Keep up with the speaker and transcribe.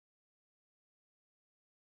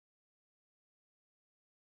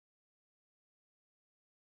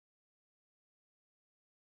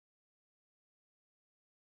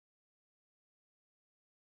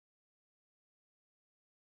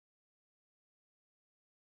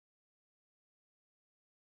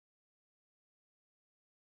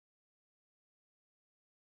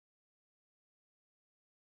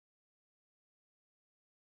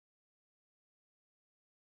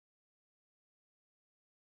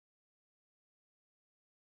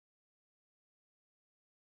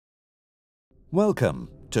Welcome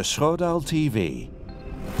to Schroedahl TV.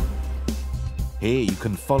 Here you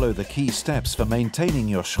can follow the key steps for maintaining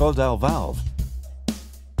your Schroedahl valve,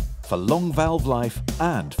 for long valve life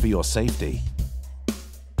and for your safety.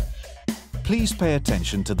 Please pay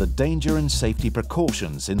attention to the danger and safety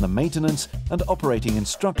precautions in the maintenance and operating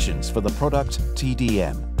instructions for the product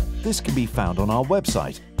TDM. This can be found on our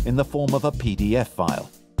website in the form of a PDF file.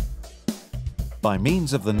 By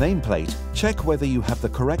means of the nameplate, check whether you have the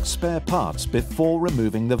correct spare parts before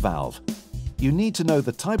removing the valve. You need to know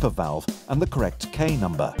the type of valve and the correct K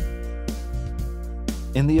number.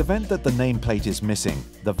 In the event that the nameplate is missing,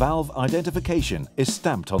 the valve identification is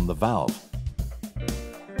stamped on the valve.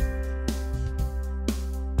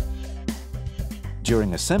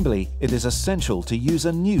 During assembly, it is essential to use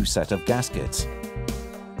a new set of gaskets.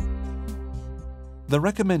 The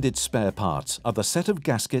recommended spare parts are the set of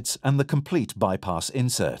gaskets and the complete bypass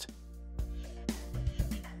insert.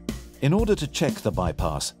 In order to check the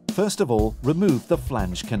bypass, first of all, remove the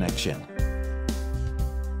flange connection.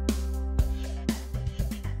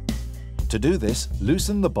 To do this,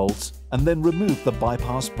 loosen the bolts and then remove the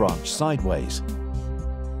bypass branch sideways.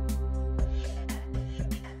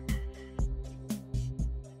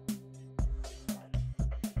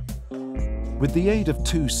 With the aid of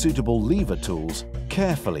two suitable lever tools,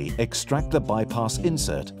 carefully extract the bypass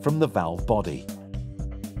insert from the valve body.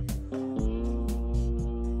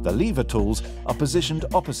 The lever tools are positioned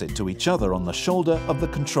opposite to each other on the shoulder of the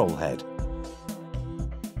control head.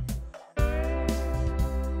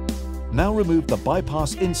 Now remove the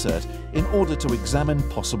bypass insert in order to examine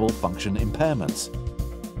possible function impairments.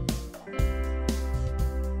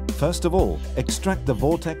 First of all, extract the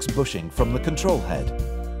vortex bushing from the control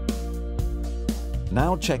head.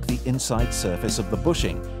 Now check the inside surface of the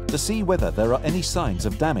bushing to see whether there are any signs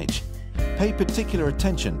of damage. Pay particular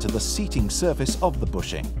attention to the seating surface of the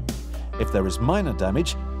bushing. If there is minor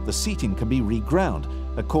damage, the seating can be reground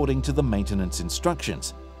according to the maintenance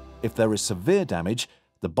instructions. If there is severe damage,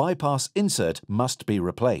 the bypass insert must be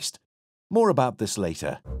replaced. More about this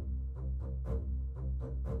later.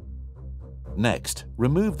 Next,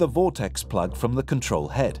 remove the vortex plug from the control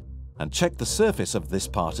head and check the surface of this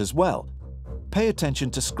part as well. Pay attention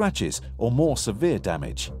to scratches or more severe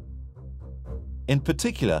damage. In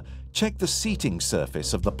particular, check the seating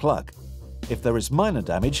surface of the plug. If there is minor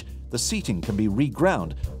damage, the seating can be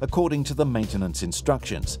reground according to the maintenance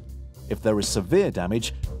instructions. If there is severe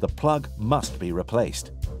damage, the plug must be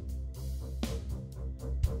replaced.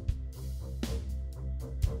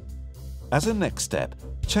 As a next step,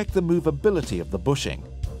 check the movability of the bushing.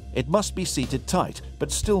 It must be seated tight but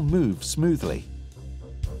still move smoothly.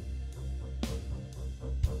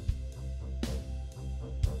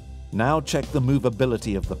 Now check the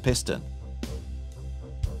movability of the piston.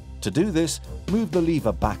 To do this, move the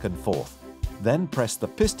lever back and forth. Then press the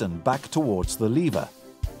piston back towards the lever.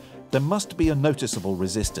 There must be a noticeable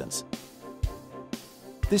resistance.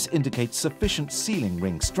 This indicates sufficient sealing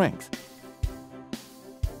ring strength.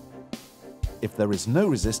 If there is no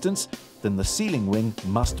resistance, then the sealing ring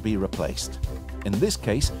must be replaced. In this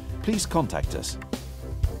case, please contact us.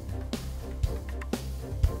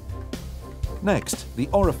 Next, the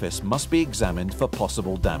orifice must be examined for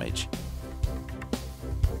possible damage.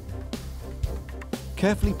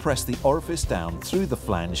 Carefully press the orifice down through the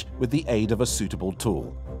flange with the aid of a suitable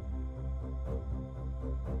tool.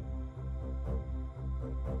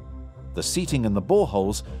 The seating and the bore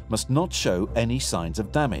holes must not show any signs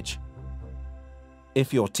of damage.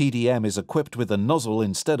 If your TDM is equipped with a nozzle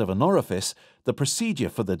instead of an orifice, the procedure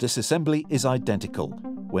for the disassembly is identical.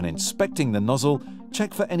 When inspecting the nozzle,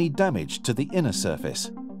 check for any damage to the inner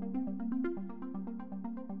surface.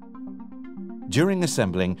 During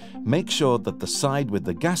assembling, make sure that the side with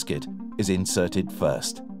the gasket is inserted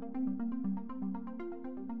first.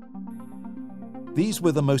 These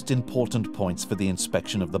were the most important points for the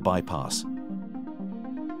inspection of the bypass.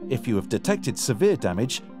 If you have detected severe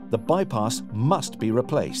damage, the bypass must be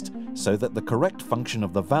replaced so that the correct function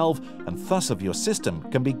of the valve and thus of your system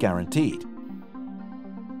can be guaranteed.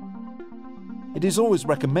 It is always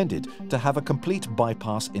recommended to have a complete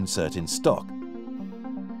bypass insert in stock.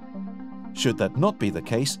 Should that not be the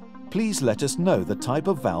case, please let us know the type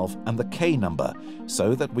of valve and the K number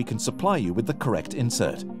so that we can supply you with the correct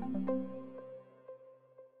insert.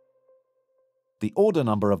 The order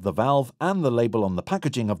number of the valve and the label on the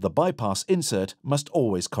packaging of the bypass insert must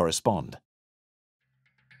always correspond.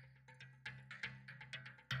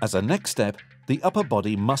 As a next step, the upper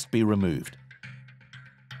body must be removed.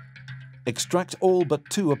 Extract all but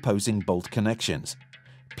two opposing bolt connections.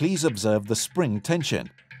 Please observe the spring tension.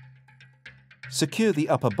 secure the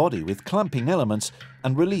upper body with clamping elements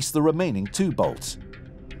and release the remaining 2 bolts.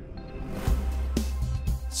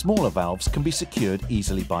 Smaller valves can be secured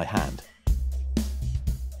easily by hand.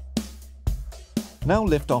 Now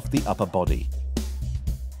lift off the upper body.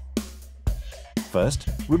 First,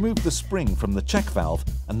 remove the spring from the check valve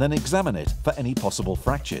and then examine it for any possible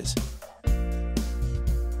fractures.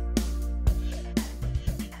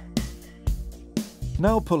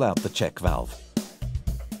 Now pull out the check valve.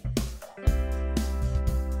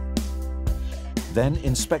 Then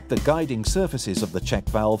inspect the guiding surfaces of the check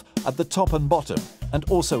valve at the top and bottom and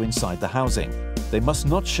also inside the housing. They must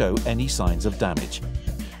not show any signs of damage.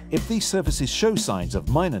 If these surfaces show signs of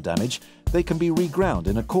minor damage, they can be reground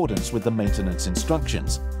in accordance with the maintenance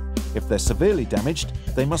instructions. If they're severely damaged,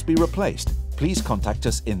 they must be replaced. Please contact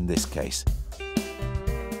us in this case.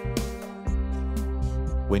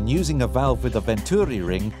 When using a valve with a Venturi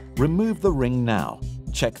ring, remove the ring now.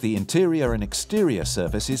 Check the interior and exterior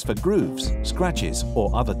surfaces for grooves, scratches,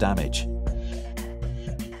 or other damage.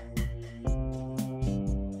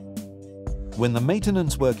 When the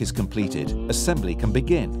maintenance work is completed, assembly can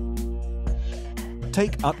begin.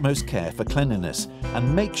 Take utmost care for cleanliness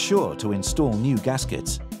and make sure to install new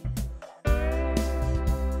gaskets.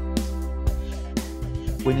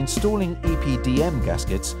 When installing EPDM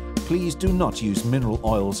gaskets, please do not use mineral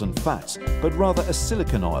oils and fats, but rather a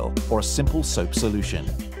silicone oil or a simple soap solution.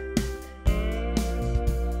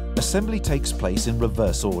 Assembly takes place in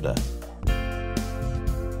reverse order.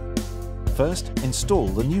 First, install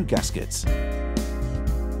the new gaskets.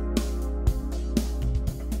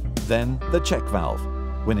 Then, the check valve.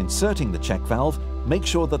 When inserting the check valve, make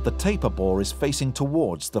sure that the taper bore is facing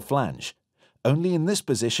towards the flange. Only in this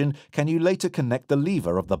position can you later connect the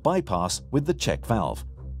lever of the bypass with the check valve.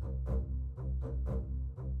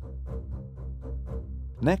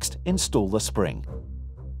 Next, install the spring.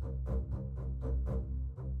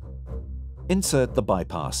 Insert the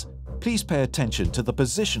bypass. Please pay attention to the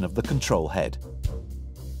position of the control head.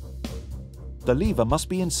 The lever must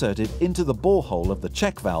be inserted into the borehole of the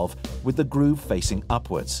check valve with the groove facing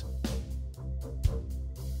upwards.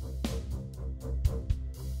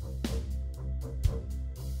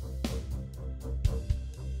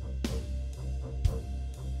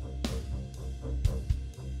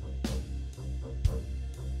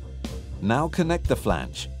 Now connect the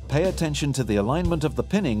flange. Pay attention to the alignment of the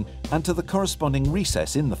pinning and to the corresponding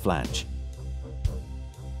recess in the flange.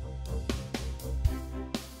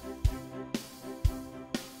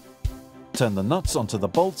 Turn the nuts onto the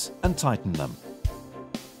bolts and tighten them.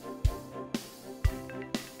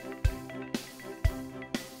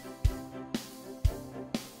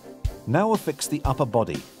 Now affix the upper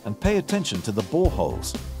body and pay attention to the bore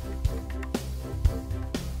holes.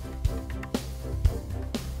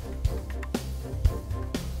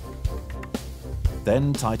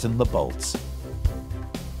 Then tighten the bolts.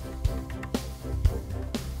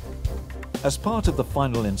 As part of the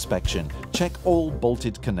final inspection, check all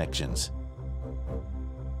bolted connections.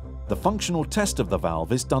 The functional test of the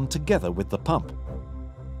valve is done together with the pump.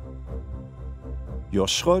 Your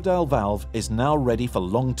Schroedahl valve is now ready for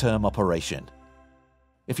long-term operation.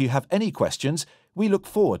 If you have any questions, we look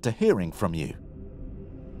forward to hearing from you.